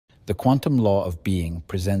The quantum law of being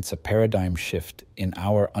presents a paradigm shift in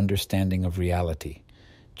our understanding of reality,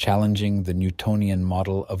 challenging the Newtonian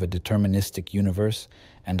model of a deterministic universe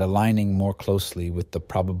and aligning more closely with the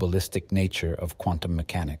probabilistic nature of quantum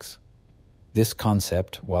mechanics. This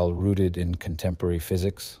concept, while rooted in contemporary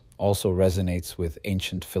physics, also resonates with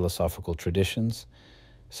ancient philosophical traditions,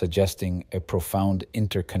 suggesting a profound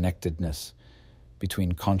interconnectedness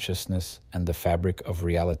between consciousness and the fabric of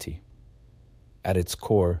reality. At its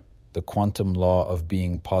core, the quantum law of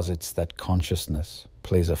being posits that consciousness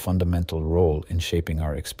plays a fundamental role in shaping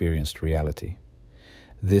our experienced reality.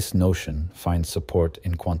 This notion finds support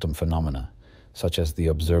in quantum phenomena, such as the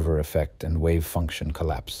observer effect and wave function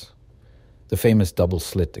collapse. The famous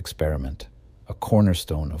double-slit experiment, a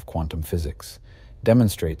cornerstone of quantum physics,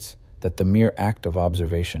 demonstrates that the mere act of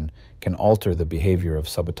observation can alter the behavior of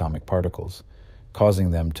subatomic particles,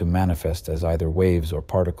 causing them to manifest as either waves or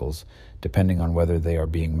particles, depending on whether they are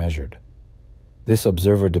being measured. This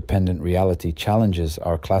observer-dependent reality challenges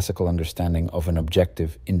our classical understanding of an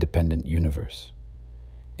objective, independent universe.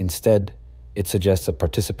 Instead, it suggests a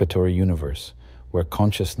participatory universe where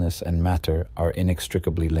consciousness and matter are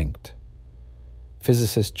inextricably linked.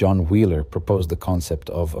 Physicist John Wheeler proposed the concept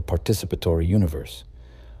of a participatory universe,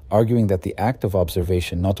 arguing that the act of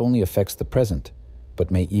observation not only affects the present, but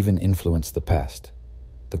may even influence the past.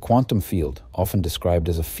 The quantum field, often described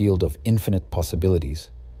as a field of infinite possibilities,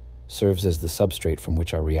 serves as the substrate from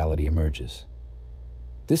which our reality emerges.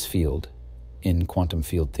 This field, in quantum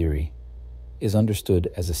field theory, is understood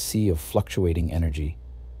as a sea of fluctuating energy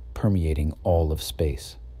permeating all of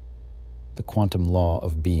space. The quantum law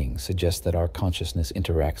of being suggests that our consciousness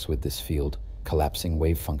interacts with this field, collapsing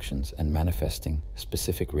wave functions and manifesting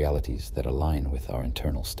specific realities that align with our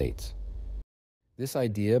internal states. This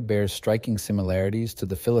idea bears striking similarities to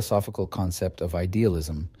the philosophical concept of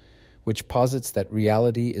idealism, which posits that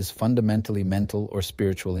reality is fundamentally mental or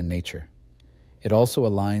spiritual in nature. It also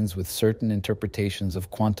aligns with certain interpretations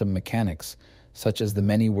of quantum mechanics, such as the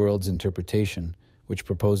many worlds interpretation, which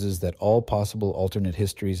proposes that all possible alternate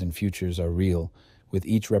histories and futures are real, with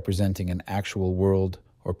each representing an actual world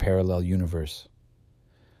or parallel universe.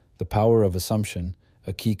 The power of assumption,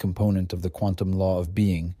 a key component of the quantum law of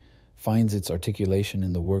being, finds its articulation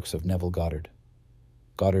in the works of Neville Goddard.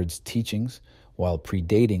 Goddard's teachings, while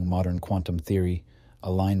predating modern quantum theory,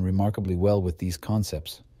 align remarkably well with these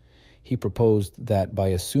concepts. He proposed that by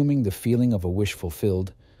assuming the feeling of a wish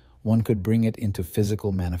fulfilled, one could bring it into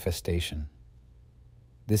physical manifestation.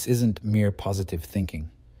 This isn't mere positive thinking.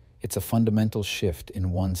 It's a fundamental shift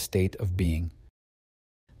in one's state of being.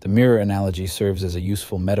 The mirror analogy serves as a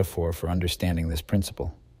useful metaphor for understanding this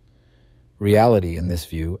principle. Reality, in this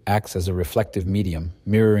view, acts as a reflective medium,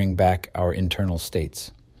 mirroring back our internal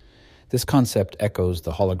states. This concept echoes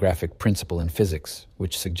the holographic principle in physics,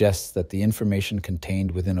 which suggests that the information contained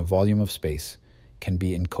within a volume of space can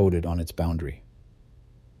be encoded on its boundary.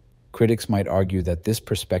 Critics might argue that this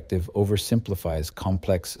perspective oversimplifies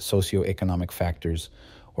complex socioeconomic factors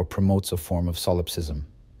or promotes a form of solipsism.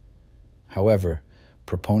 However,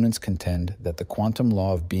 proponents contend that the quantum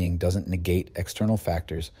law of being doesn't negate external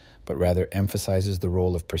factors, but rather emphasizes the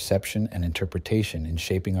role of perception and interpretation in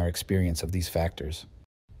shaping our experience of these factors.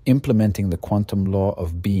 Implementing the quantum law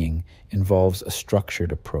of being involves a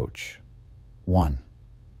structured approach. 1.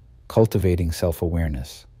 Cultivating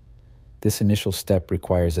self-awareness. This initial step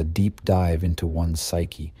requires a deep dive into one's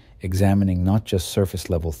psyche, examining not just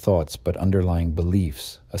surface-level thoughts, but underlying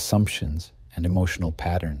beliefs, assumptions, and emotional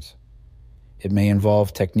patterns. It may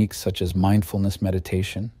involve techniques such as mindfulness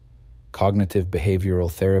meditation, cognitive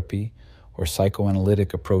behavioral therapy, or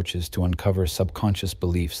psychoanalytic approaches to uncover subconscious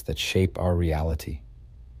beliefs that shape our reality.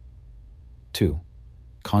 2.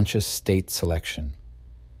 Conscious state selection.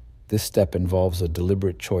 This step involves a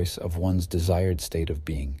deliberate choice of one's desired state of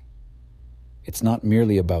being. It's not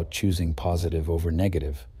merely about choosing positive over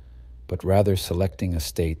negative, but rather selecting a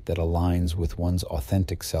state that aligns with one's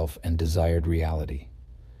authentic self and desired reality.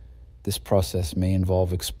 This process may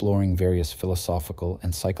involve exploring various philosophical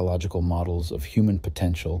and psychological models of human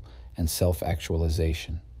potential and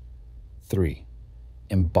self-actualization. 3.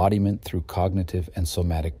 Embodiment through cognitive and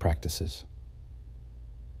somatic practices.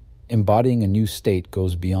 Embodying a new state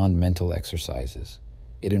goes beyond mental exercises.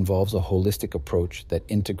 It involves a holistic approach that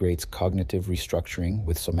integrates cognitive restructuring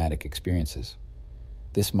with somatic experiences.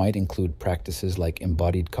 This might include practices like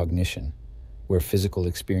embodied cognition, where physical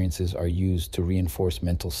experiences are used to reinforce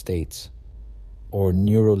mental states, or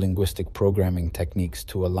neuro-linguistic programming techniques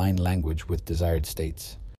to align language with desired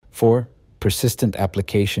states. 4. Persistent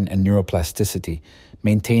application and neuroplasticity.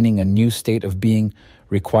 Maintaining a new state of being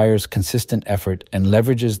requires consistent effort and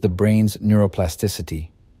leverages the brain's neuroplasticity.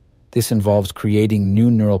 This involves creating new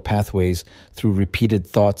neural pathways through repeated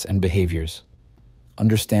thoughts and behaviors.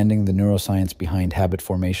 Understanding the neuroscience behind habit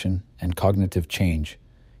formation and cognitive change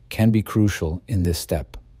can be crucial in this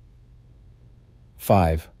step.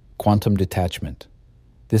 5. Quantum detachment.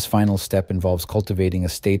 This final step involves cultivating a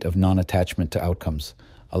state of non-attachment to outcomes,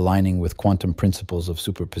 aligning with quantum principles of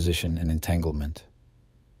superposition and entanglement.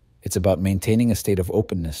 It's about maintaining a state of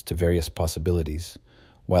openness to various possibilities,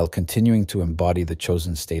 while continuing to embody the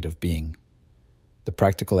chosen state of being. The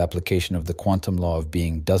practical application of the quantum law of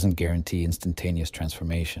being doesn't guarantee instantaneous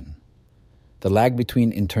transformation. The lag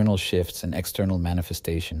between internal shifts and external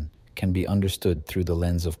manifestation can be understood through the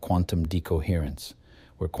lens of quantum decoherence,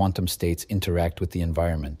 where quantum states interact with the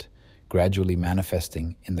environment, gradually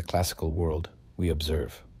manifesting in the classical world we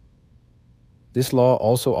observe. This law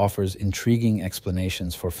also offers intriguing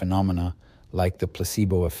explanations for phenomena like the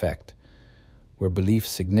placebo effect, where belief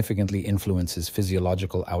significantly influences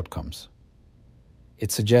physiological outcomes.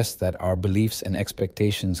 It suggests that our beliefs and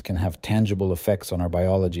expectations can have tangible effects on our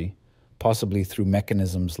biology, possibly through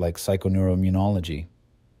mechanisms like psychoneuroimmunology.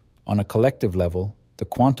 On a collective level, the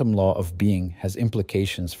quantum law of being has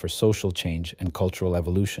implications for social change and cultural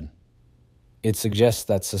evolution. It suggests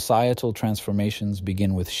that societal transformations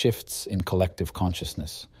begin with shifts in collective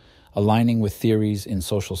consciousness, aligning with theories in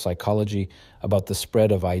social psychology about the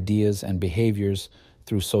spread of ideas and behaviors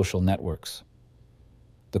through social networks.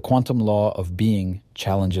 The quantum law of being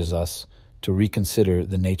challenges us to reconsider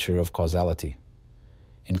the nature of causality.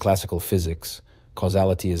 In classical physics,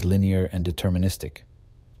 causality is linear and deterministic.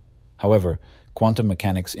 However, quantum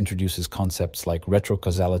mechanics introduces concepts like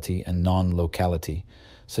retrocausality and non-locality,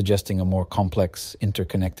 suggesting a more complex,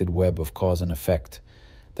 interconnected web of cause and effect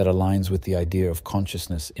that aligns with the idea of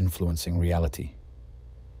consciousness influencing reality.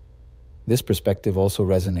 This perspective also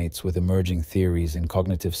resonates with emerging theories in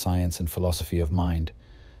cognitive science and philosophy of mind,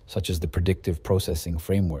 such as the predictive processing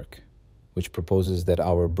framework, which proposes that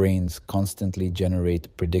our brains constantly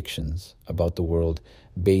generate predictions about the world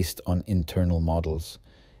based on internal models,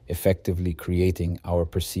 effectively creating our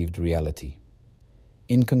perceived reality.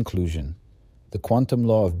 In conclusion, the quantum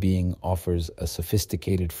law of being offers a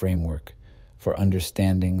sophisticated framework for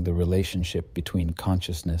understanding the relationship between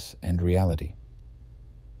consciousness and reality.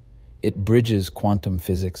 It bridges quantum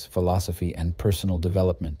physics, philosophy, and personal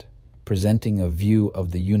development, presenting a view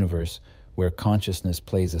of the universe where consciousness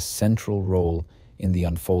plays a central role in the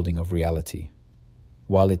unfolding of reality.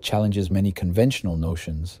 While it challenges many conventional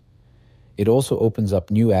notions, it also opens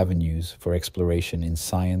up new avenues for exploration in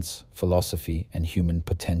science, philosophy, and human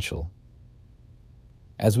potential.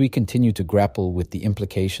 As we continue to grapple with the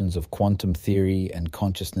implications of quantum theory and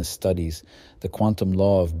consciousness studies, the quantum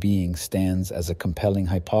law of being stands as a compelling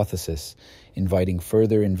hypothesis, inviting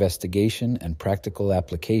further investigation and practical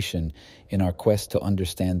application in our quest to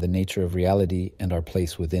understand the nature of reality and our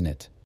place within it.